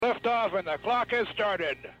off and the clock has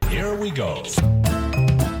started. Here we go.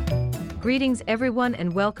 Greetings everyone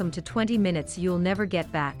and welcome to 20 Minutes You'll Never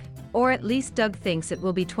Get Back. Or at least Doug thinks it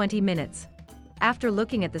will be 20 minutes. After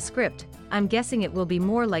looking at the script, I'm guessing it will be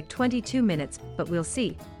more like 22 minutes, but we'll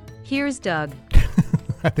see. Here's Doug.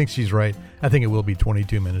 I think she's right. I think it will be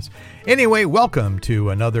 22 minutes. Anyway, welcome to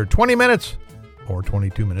another 20 minutes or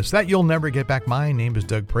 22 minutes that you'll never get back. My name is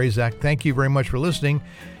Doug Prazak. Thank you very much for listening.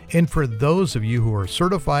 And for those of you who are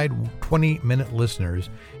certified 20-minute listeners,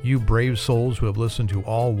 you brave souls who have listened to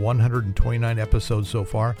all 129 episodes so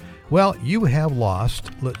far, well, you have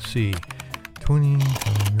lost, let's see,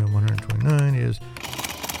 129 is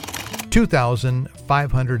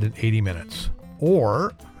 2,580 minutes.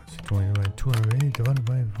 Or, 280 divided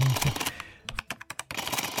by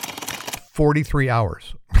 43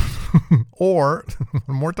 hours. Or,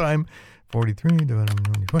 one more time, 43 divided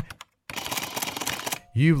by 20.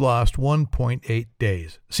 You've lost 1.8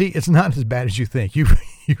 days. See, it's not as bad as you think. You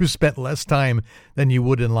spent less time than you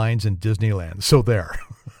would in lines in Disneyland. So there.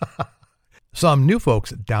 Some new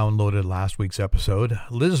folks downloaded last week's episode.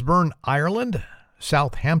 Lisburn, Ireland.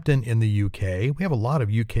 Southampton in the UK. We have a lot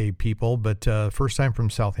of UK people, but first time from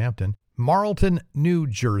Southampton. Marlton, New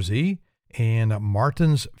Jersey. And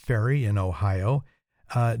Martins Ferry in Ohio.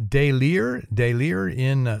 De Lier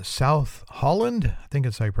in South Holland. I think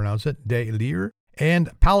that's how you pronounce it. De Lier.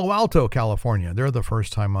 And Palo Alto, California. They're the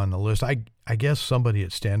first time on the list. I guess somebody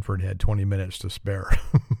at Stanford had 20 minutes to spare.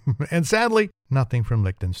 And sadly, nothing from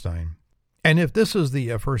Liechtenstein. And if this is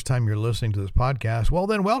the first time you're listening to this podcast, well,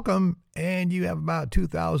 then welcome. And you have about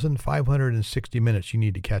 2,560 minutes you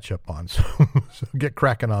need to catch up on. So get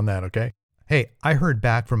cracking on that, okay? Hey, I heard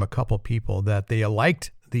back from a couple people that they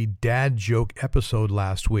liked the dad joke episode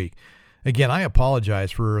last week. Again, I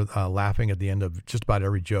apologize for laughing at the end of just about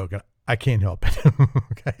every joke. I can't help it.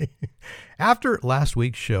 Okay. After last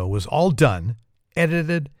week's show was all done,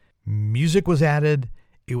 edited, music was added,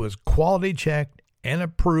 it was quality checked and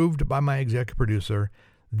approved by my executive producer,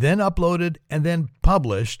 then uploaded and then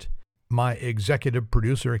published, my executive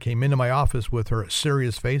producer came into my office with her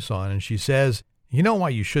serious face on and she says, "You know why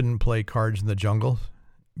you shouldn't play Cards in the Jungle?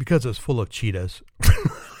 Because it's full of cheetahs."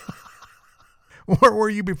 Where were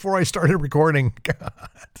you before I started recording? God.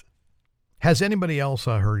 Has anybody else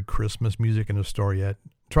heard Christmas music in the store yet?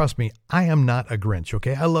 Trust me, I am not a Grinch,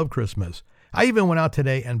 okay? I love Christmas. I even went out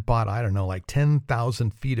today and bought, like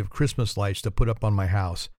 10,000 feet of Christmas lights to put up on my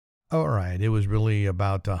house. All right, it was really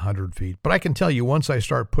about 100 feet. But I can tell you, once I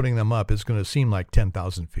start putting them up, it's going to seem like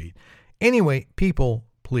 10,000 feet. Anyway, people,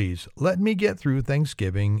 please, let me get through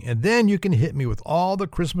Thanksgiving, and then you can hit me with all the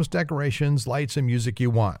Christmas decorations, lights, and music you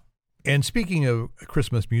want. And speaking of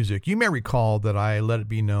Christmas music, you may recall that I let it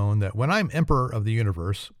be known that when I'm Emperor of the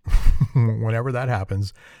Universe, whenever that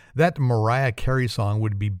happens, that Mariah Carey song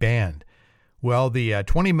would be banned. Well, the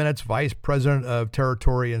 20 Minutes Vice President of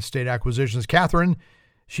Territory and State Acquisitions, Catherine,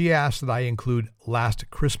 she asked that I include Last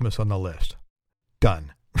Christmas on the list.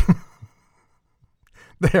 Done.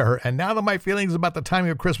 There, and now that my feelings about the timing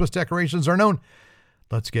of Christmas decorations are known,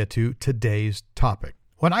 let's get to today's topic.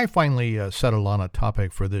 When I finally settled on a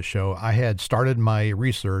topic for this show, I had started my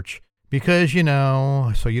research because,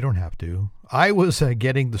 so you don't have to. I was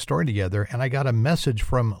getting the story together and I got a message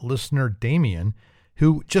from listener Damien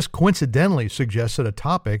who just coincidentally suggested a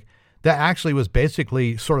topic that actually was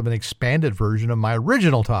basically sort of an expanded version of my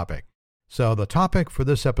original topic. So the topic for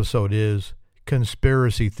this episode is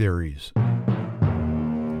conspiracy theories.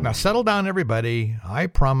 Now, settle down, everybody. I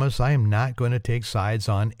promise I am not going to take sides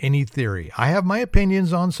on any theory. I have my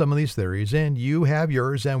opinions on some of these theories, and you have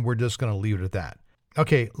yours, and we're just going to leave it at that.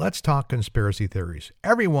 Okay, let's talk conspiracy theories.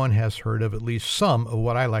 Everyone has heard of at least some of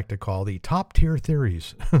what I like to call the top-tier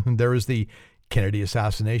theories. There is the Kennedy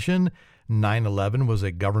assassination. 9/11 was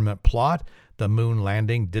a government plot. The moon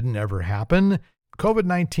landing didn't ever happen.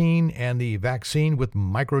 COVID-19 and the vaccine with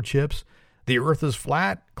microchips. The earth is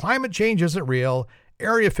flat. Climate change isn't real.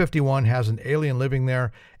 Area 51 has an alien living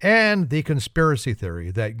there, and the conspiracy theory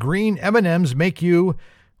that green M&Ms make you,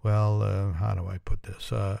 how do I put this?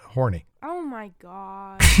 Horny. Oh my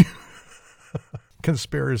God.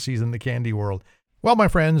 Conspiracies in the candy world. Well, my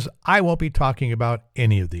friends, I won't be talking about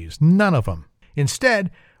any of these. None of them. Instead,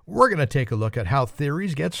 we're going to take a look at how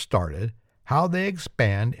theories get started, how they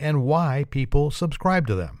expand, and why people subscribe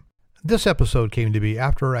to them. This episode came to be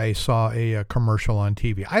after I saw a commercial on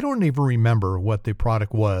TV. I don't even remember what the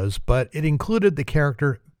product was, but it included the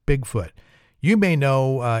character Bigfoot. You may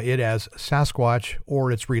know it as Sasquatch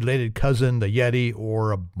or its related cousin, the Yeti,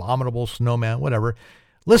 or Abominable Snowman, whatever.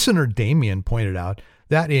 Listener Damien pointed out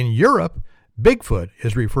that in Europe, Bigfoot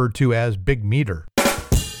is referred to as Big Meter.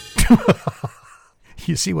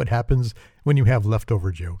 You see what happens when you have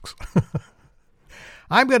leftover jokes.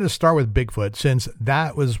 I'm going to start with Bigfoot since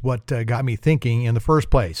that was what got me thinking in the first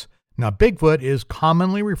place. Now, Bigfoot is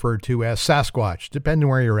commonly referred to as Sasquatch, depending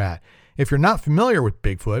where you're at. If you're not familiar with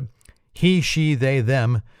Bigfoot, he, she, they,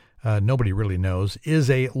 them, nobody really knows, is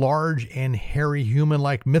a large and hairy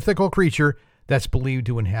human-like mythical creature that's believed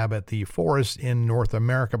to inhabit the forests in North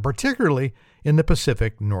America, particularly in the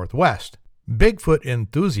Pacific Northwest. Bigfoot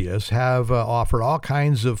enthusiasts have offered all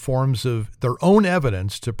kinds of forms of their own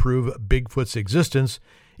evidence to prove Bigfoot's existence,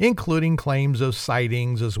 including claims of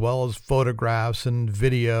sightings as well as photographs and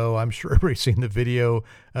video. I'm sure everybody's seen the video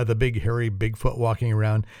of the big hairy Bigfoot walking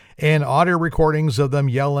around, and audio recordings of them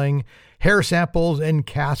yelling, hair samples, and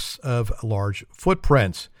casts of large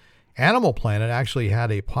footprints. Animal Planet actually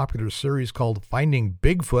had a popular series called Finding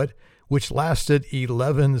Bigfoot, which lasted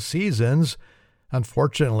 11 seasons.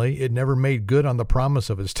 Unfortunately, it never made good on the promise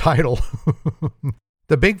of its title.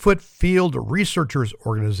 The Bigfoot Field Researchers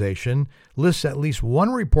Organization lists at least one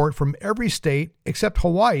report from every state except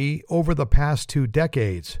Hawaii over the past 2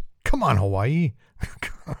 decades. Come on, Hawaii.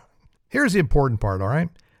 Here's the important part, all right?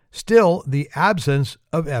 Still, the absence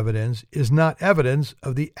of evidence is not evidence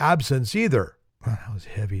of the absence either. Wow, that was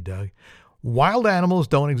heavy, Doug. Wild animals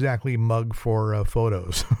don't exactly mug for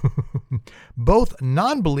photos. Both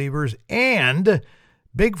non-believers and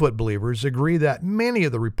Bigfoot believers agree that many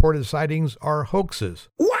of the reported sightings are hoaxes.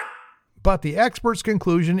 What? But the experts'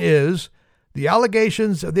 conclusion is the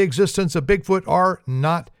allegations of the existence of Bigfoot are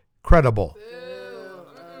not credible.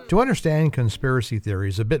 To understand conspiracy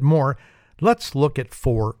theories a bit more, let's look at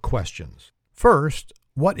 4 questions. First,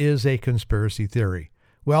 what is a conspiracy theory?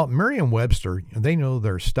 Well, Merriam-Webster, they know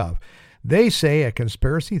their stuff. They say a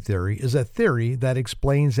conspiracy theory is a theory that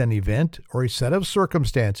explains an event or a set of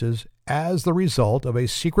circumstances as the result of a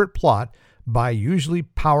secret plot by usually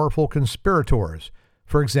powerful conspirators.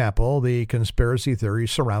 For example, the conspiracy theory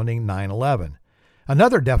surrounding 9/11.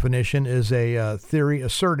 Another definition is a theory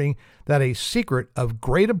asserting that a secret of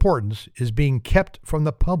great importance is being kept from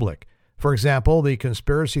the public. For example, the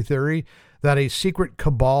conspiracy theory that a secret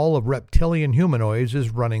cabal of reptilian humanoids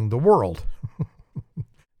is running the world.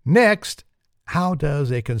 Next, how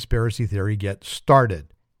does a conspiracy theory get started?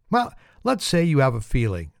 Well, let's say you have a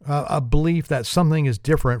feeling, a belief that something is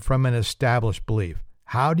different from an established belief.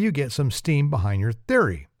 How do you get some steam behind your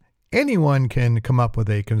theory? Anyone can come up with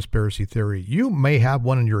a conspiracy theory. You may have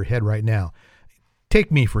one in your head right now.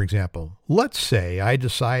 Take me, for example. Let's say I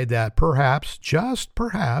decide that perhaps, just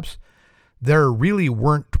perhaps, there really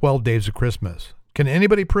weren't 12 days of Christmas. Can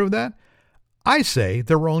anybody prove that? I say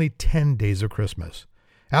there were only 10 days of Christmas.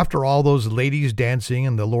 After all those ladies dancing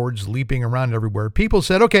and the lords leaping around everywhere, people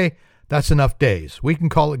said, okay, that's enough days. We can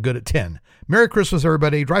call it good at 10. Merry Christmas,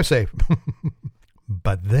 everybody. Drive safe.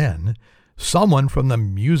 But then someone from the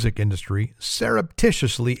music industry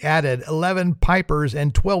surreptitiously added 11 pipers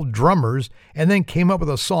and 12 drummers and then came up with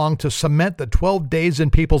a song to cement the 12 days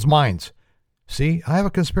in people's minds. See, I have a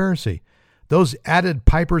conspiracy. Those added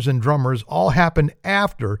pipers and drummers all happened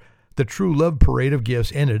after the True Love Parade of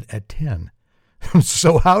Gifts ended at 10.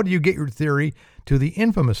 So how do you get your theory to the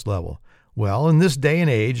infamous level? Well, in this day and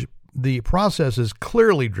age, the process is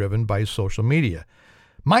clearly driven by social media.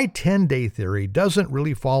 My 10-day theory doesn't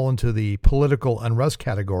really fall into the political unrest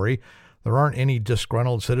category. There aren't any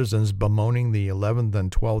disgruntled citizens bemoaning the 11th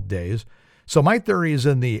and 12th days. So my theory is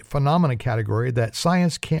in the phenomena category that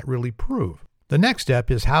science can't really prove. The next step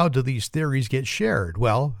is, how do these theories get shared?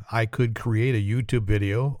 Well, I could create a YouTube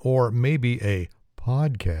video or maybe a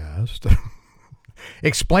podcast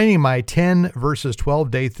explaining my 10 versus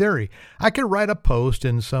 12-day theory. I could write a post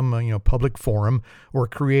in some public forum or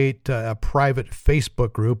create a private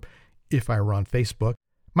Facebook group if I were on Facebook.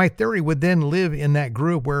 My theory would then live in that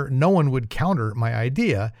group where no one would counter my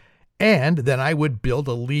idea, and then I would build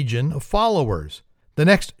a legion of followers. The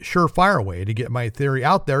next surefire way to get my theory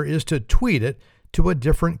out there is to tweet it to a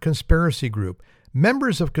different conspiracy group.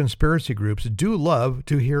 Members of conspiracy groups do love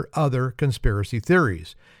to hear other conspiracy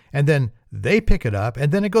theories. And then they pick it up,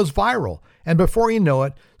 and then it goes viral. And before you know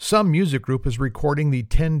it, some music group is recording the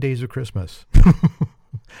 10 Days of Christmas.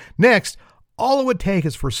 Next, all it would take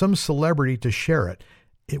is for some celebrity to share it.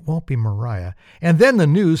 It won't be Mariah. And then the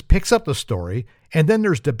news picks up the story, and then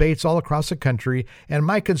there's debates all across the country, and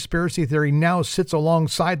my conspiracy theory now sits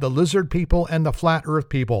alongside the lizard people and the flat earth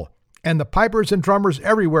people. And the pipers and drummers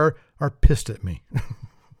everywhere are pissed at me.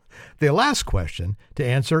 The last question to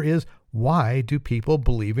answer is, why do people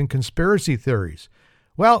believe in conspiracy theories?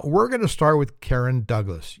 Well, we're going to start with Karen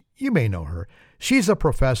Douglas. You may know her. She's a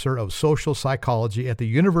professor of social psychology at the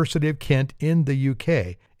University of Kent in the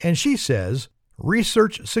UK. And she says,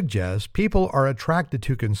 Research suggests people are attracted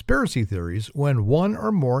to conspiracy theories when one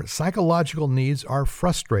or more psychological needs are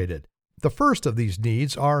frustrated. The first of these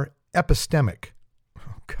needs are epistemic.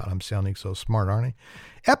 Oh God, I'm sounding so smart, aren't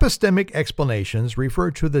I? Epistemic explanations refer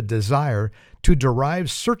to the desire to derive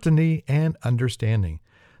certainty and understanding.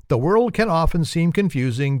 The world can often seem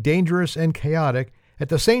confusing, dangerous, and chaotic. At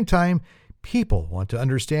the same time, people want to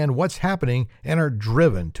understand what's happening and are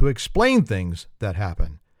driven to explain things that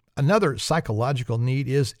happen. Another psychological need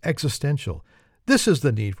is existential. This is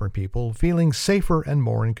the need for people feeling safer and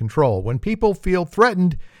more in control. When people feel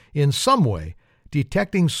threatened in some way,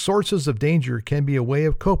 detecting sources of danger can be a way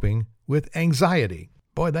of coping with anxiety.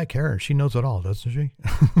 Boy, that Karen, she knows it all, doesn't she?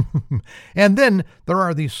 And then there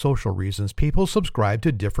are these social reasons people subscribe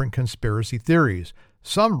to different conspiracy theories.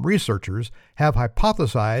 Some researchers have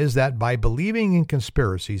hypothesized that by believing in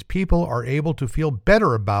conspiracies, people are able to feel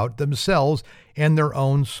better about themselves and their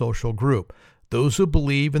own social group. Those who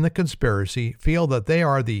believe in the conspiracy feel that they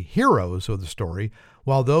are the heroes of the story,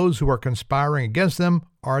 while those who are conspiring against them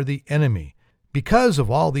are the enemy. Because of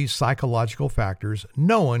all these psychological factors,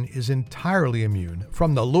 no one is entirely immune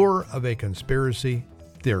from the lure of a conspiracy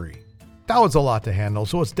theory. That was a lot to handle,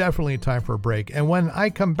 so it's definitely time for a break. And when I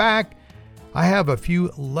come back, I have a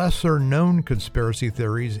few lesser known conspiracy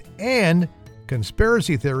theories and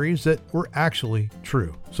conspiracy theories that were actually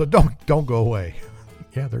true. So don't go away.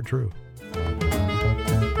 Yeah, they're true.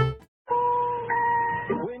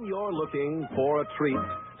 When you're looking for a treat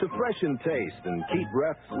to freshen taste and keep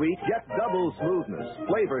breath sweet, get double smoothness,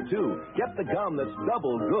 flavor too. Get the gum that's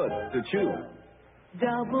double good to chew.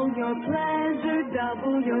 Double your pleasure,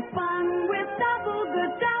 double your fun with double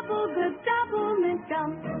mint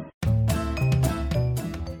gum.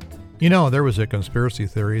 You know, there was a conspiracy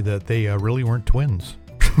theory that they really weren't twins.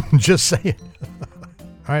 Just saying.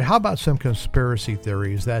 All right, how about some conspiracy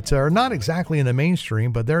theories that are not exactly in the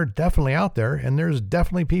mainstream, but they're definitely out there, and there's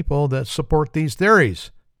definitely people that support these theories.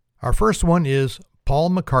 Our first one is Paul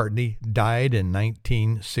McCartney died in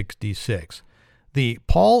 1966. The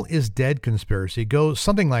Paul is dead conspiracy goes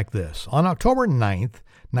something like this. On October 9th,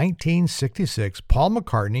 1966, Paul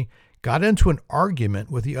McCartney got into an argument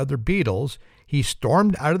with the other Beatles. He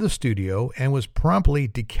stormed out of the studio and was promptly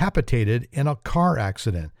decapitated in a car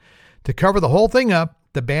accident. To cover the whole thing up,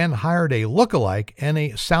 the band hired a look-alike and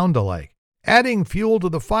a sound-alike. Adding fuel to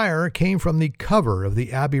the fire came from the cover of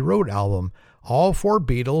the Abbey Road album. All four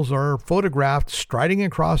Beatles are photographed striding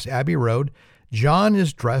across Abbey Road. John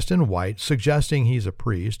is dressed in white, suggesting he's a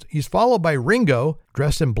priest. He's followed by Ringo,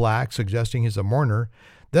 dressed in black, suggesting he's a mourner.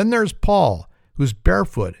 Then there's Paul, who's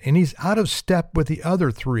barefoot, and he's out of step with the other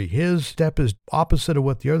three. His step is opposite of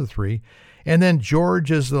what the other three. And then George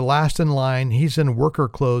is the last in line. He's in worker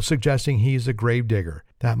clothes, suggesting he's a gravedigger.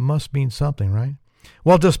 That must mean something, right?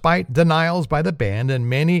 Well, despite denials by the band and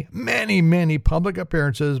many, many, many public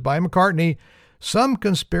appearances by McCartney, some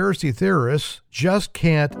conspiracy theorists just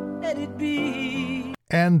can't let it be.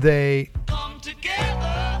 And they come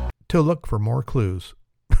together to look for more clues.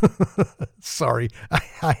 Sorry,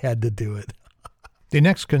 I had to do it. The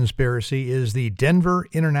next conspiracy is the Denver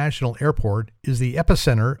International Airport is the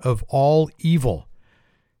epicenter of all evil.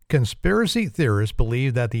 Conspiracy theorists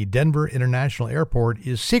believe that the Denver International Airport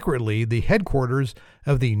is secretly the headquarters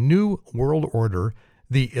of the New World Order,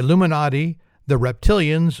 the Illuminati, the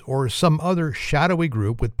Reptilians, or some other shadowy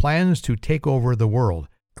group with plans to take over the world.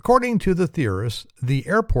 According to the theorists, the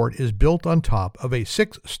airport is built on top of a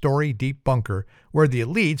 6-story deep bunker where the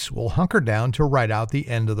elites will hunker down to ride out the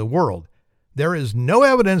end of the world. There is no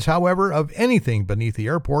evidence, however, of anything beneath the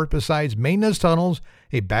airport besides maintenance tunnels,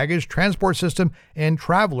 a baggage transport system, and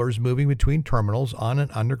travelers moving between terminals on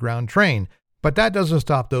an underground train. But that doesn't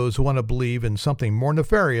stop those who want to believe in something more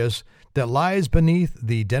nefarious that lies beneath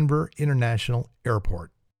the Denver International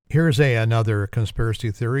Airport. Here's another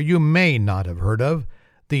conspiracy theory you may not have heard of: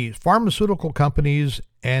 the pharmaceutical companies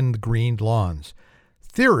and green lawns.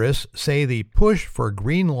 Theorists say the push for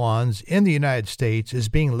green lawns in the United States is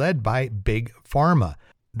being led by Big Pharma.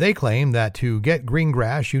 They claim that to get green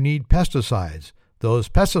grass, you need pesticides. Those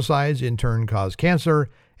pesticides in turn cause cancer,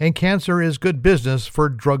 and cancer is good business for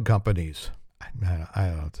drug companies. I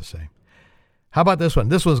don't know what to say. How about this one?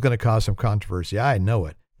 This one's going to cause some controversy. I know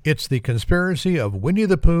it. It's the conspiracy of Winnie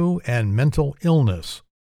the Pooh and mental illness.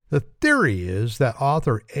 The theory is that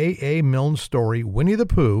author A.A. Milne's story, Winnie the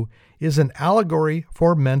Pooh, is an allegory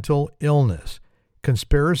for mental illness.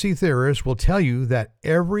 Conspiracy theorists will tell you that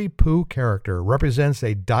every Pooh character represents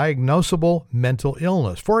a diagnosable mental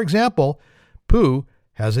illness. For example, Pooh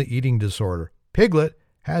has an eating disorder. Piglet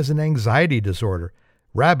has an anxiety disorder.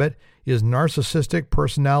 Rabbit is narcissistic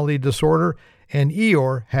personality disorder. And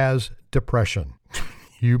Eeyore has depression.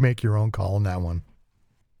 You make your own call on that one.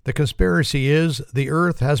 The conspiracy is the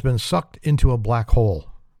Earth has been sucked into a black hole.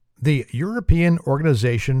 The European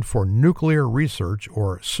Organization for Nuclear Research,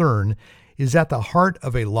 or CERN, is at the heart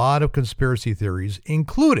of a lot of conspiracy theories,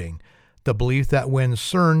 including the belief that when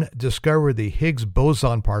CERN discovered the Higgs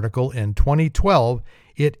boson particle in 2012,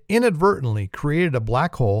 it inadvertently created a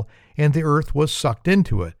black hole and the Earth was sucked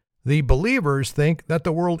into it. The believers think that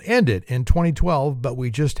the world ended in 2012, but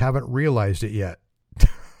we just haven't realized it yet.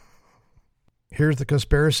 Here's the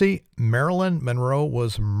conspiracy. Marilyn Monroe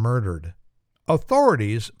was murdered.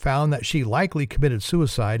 Authorities found that she likely committed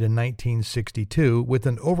suicide in 1962 with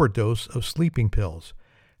an overdose of sleeping pills.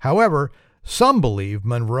 However, some believe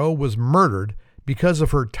Monroe was murdered because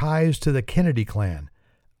of her ties to the Kennedy clan.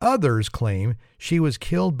 Others claim she was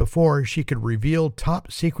killed before she could reveal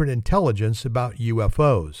top-secret intelligence about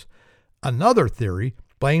UFOs. Another theory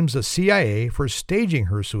blames the CIA for staging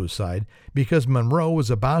her suicide because Monroe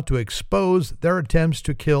was about to expose their attempts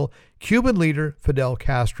to kill Cuban leader Fidel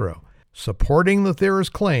Castro. Supporting the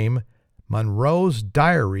theorist's claim, Monroe's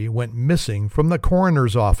diary went missing from the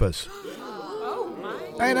coroner's office.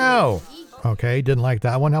 I know. Okay, didn't like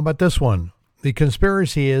that one. How about this one? The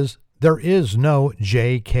conspiracy is there is no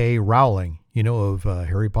J.K. Rowling, of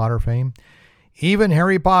Harry Potter fame. Even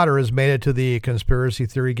Harry Potter has made it to the conspiracy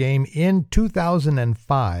theory game. In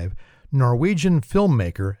 2005, Norwegian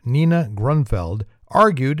filmmaker Nina Grunfeld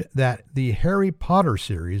argued that the Harry Potter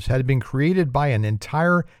series had been created by an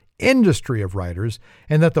entire industry of writers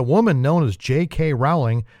and that the woman known as J.K.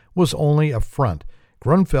 Rowling was only a front.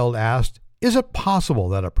 Grunfeld asked, is it possible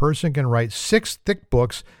that a person can write 6 thick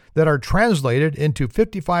books that are translated into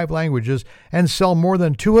 55 languages and sell more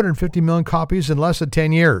than 250 million copies in less than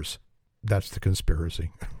 10 years? That's the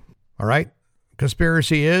conspiracy. All right.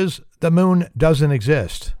 Conspiracy is the moon doesn't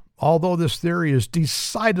exist. Although this theory is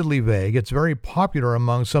decidedly vague, it's very popular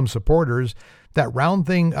among some supporters. That round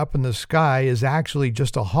thing up in the sky is actually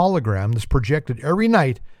just a hologram that's projected every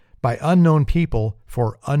night by unknown people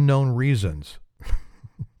for unknown reasons.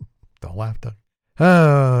 Don't laugh, Doug.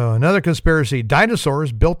 Another conspiracy.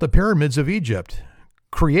 Dinosaurs built the pyramids of Egypt.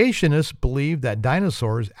 Creationists believe that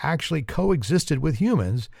dinosaurs actually coexisted with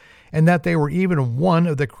humans and that they were even one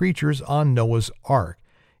of the creatures on Noah's Ark.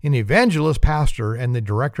 An evangelist pastor and the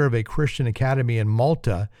director of a Christian academy in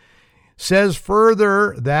Malta says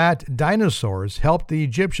further that dinosaurs helped the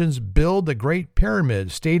Egyptians build the Great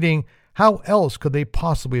Pyramid, stating, how else could they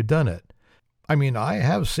possibly have done it? I mean, I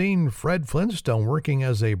have seen Fred Flintstone working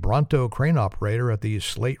as a Bronto crane operator at the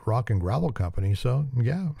Slate Rock and Gravel Company, so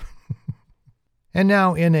yeah. And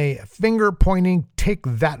now, in a finger-pointing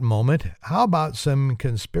take-that moment, how about some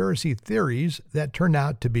conspiracy theories that turned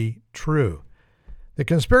out to be true? The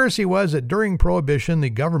conspiracy was that during Prohibition, the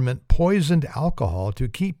government poisoned alcohol to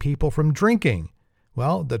keep people from drinking.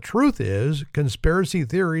 Well, the truth is, conspiracy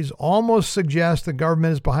theories almost suggest the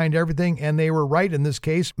government is behind everything, and they were right in this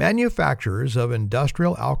case. Manufacturers of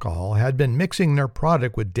industrial alcohol had been mixing their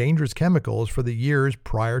product with dangerous chemicals for the years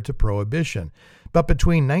prior to Prohibition. But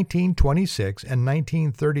between 1926 and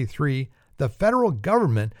 1933, the federal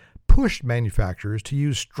government pushed manufacturers to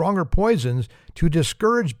use stronger poisons to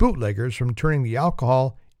discourage bootleggers from turning the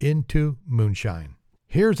alcohol into moonshine.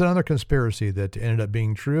 Here's another conspiracy that ended up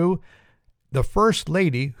being true. The First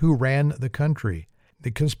Lady who ran the country.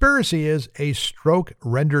 The conspiracy is a stroke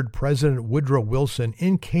rendered President Woodrow Wilson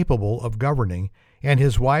incapable of governing, and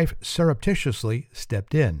his wife surreptitiously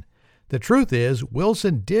stepped in. The truth is,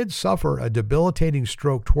 Wilson did suffer a debilitating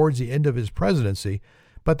stroke towards the end of his presidency,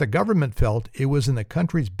 but the government felt it was in the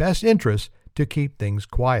country's best interest to keep things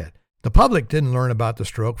quiet. The public didn't learn about the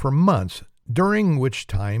stroke for months, during which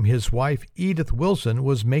time his wife Edith Wilson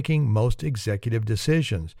was making most executive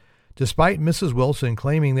decisions. Despite Mrs. Wilson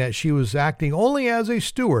claiming that she was acting only as a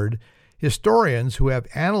steward, historians who have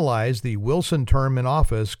analyzed the Wilson term in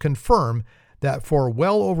office confirm that for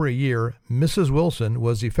well over a year, Mrs. Wilson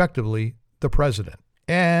was effectively the president.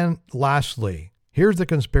 And lastly, here's the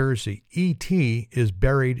conspiracy. E.T. is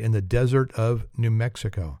buried in the desert of New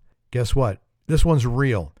Mexico. Guess what? This one's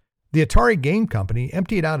real. The Atari Game Company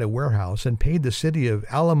emptied out a warehouse and paid the city of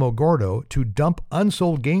Alamogordo to dump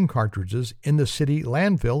unsold game cartridges in the city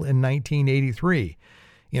landfill in 1983.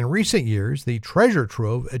 In recent years, the treasure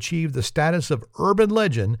trove achieved the status of urban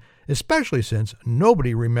legend, especially since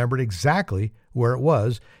nobody remembered exactly where it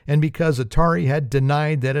was and because Atari had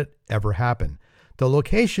denied that it ever happened. The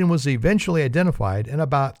location was eventually identified and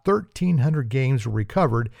about 1,300 games were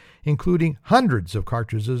recovered, including hundreds of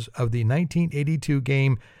cartridges of the 1982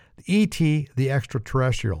 game E.T. the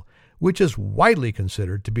Extraterrestrial, which is widely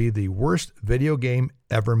considered to be the worst video game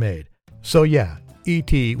ever made. So yeah,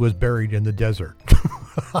 E.T. was buried in the desert.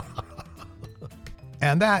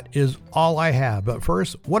 And that is all I have. But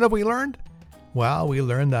first, what have we learned? Well, we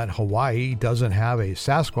learned that Hawaii doesn't have a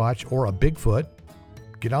Sasquatch or a Bigfoot.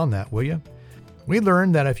 Get on that, will you? We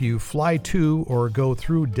learned that if you fly to or go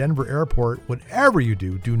through Denver Airport, whatever you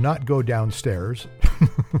do, do not go downstairs.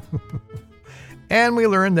 And we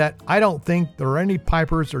learned that I don't think there are any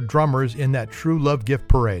pipers or drummers in that True Love Gift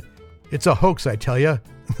Parade. It's a hoax, I tell you.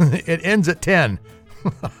 It ends at 10.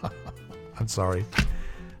 I'm sorry.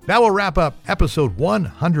 That will wrap up episode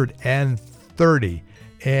 130.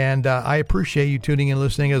 And I appreciate you tuning in and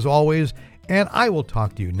listening as always. And I will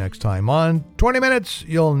talk to you next time on 20 Minutes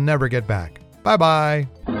You'll Never Get Back. Bye-bye.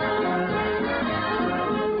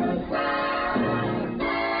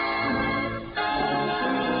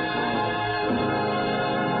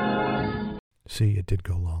 See, it did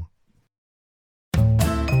go long.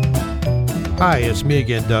 Hi, it's me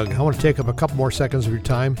again, Doug. I want to take up a couple more seconds of your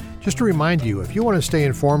time just to remind you, if you want to stay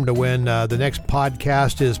informed of when the next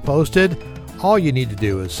podcast is posted, all you need to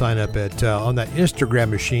do is sign up at on that Instagram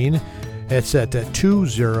machine. It's at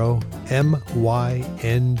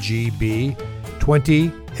 20MYNGB,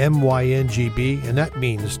 20MYNGB, and that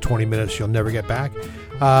means 20 minutes you'll never get back.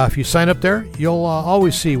 If you sign up there, you'll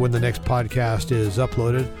always see when the next podcast is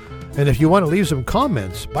uploaded. And if you want to leave some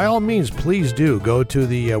comments, by all means, please do go to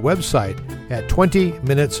the website at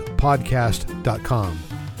 20minutespodcast.com.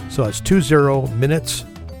 So it's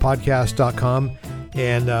 20minutespodcast.com,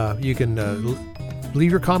 and you can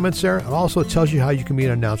leave your comments there. It also tells you how you can be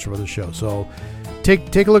an announcer for the show. So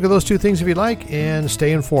take a look at those two things if you'd like, and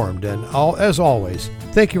stay informed. And as always,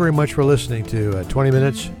 thank you very much for listening to 20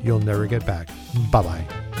 Minutes You'll Never Get Back.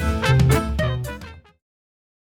 Bye-bye.